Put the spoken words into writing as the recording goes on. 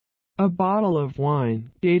A bottle of wine,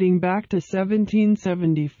 dating back to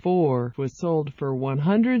 1774, was sold for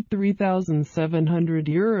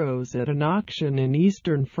 €103,700 at an auction in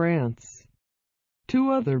eastern France. Two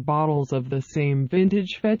other bottles of the same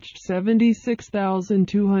vintage fetched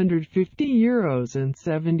 €76,250 and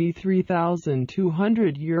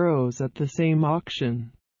 €73,200 at the same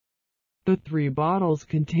auction. The three bottles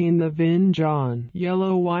contain the Vin Jaune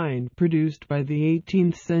yellow wine produced by the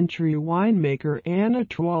 18th-century winemaker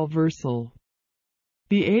Anatole Versel.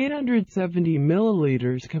 The 870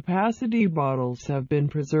 milliliters capacity bottles have been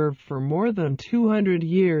preserved for more than 200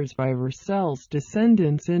 years by Versel's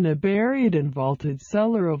descendants in a buried and vaulted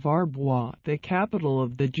cellar of Arbois, the capital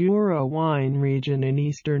of the Jura wine region in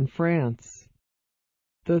eastern France.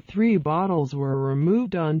 The three bottles were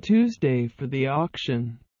removed on Tuesday for the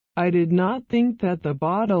auction. I did not think that the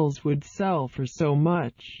bottles would sell for so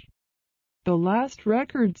much. The last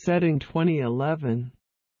record set in 2011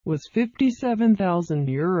 was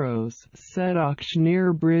 €57,000, said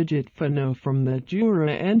auctioneer Brigitte Fanot from the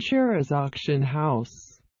Jura and Cheras auction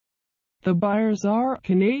house. The buyers are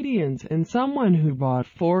Canadians and someone who bought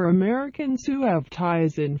 4 Americans who have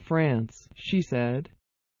ties in France, she said.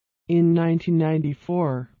 In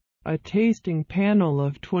 1994, a tasting panel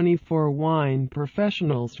of 24 wine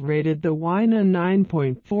professionals rated the wine a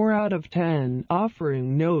 9.4 out of 10,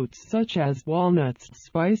 offering notes such as walnuts,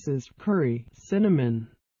 spices, curry, cinnamon,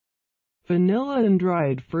 vanilla and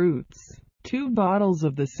dried fruits. 2 bottles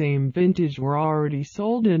of the same vintage were already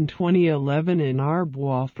sold in 2011 in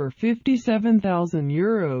Arbois for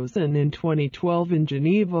 €57,000 and in 2012 in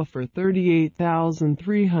Geneva for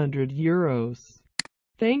 €38,300.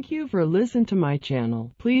 Thank you for listening to my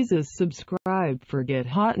channel. Please subscribe for get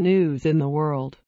hot news in the world.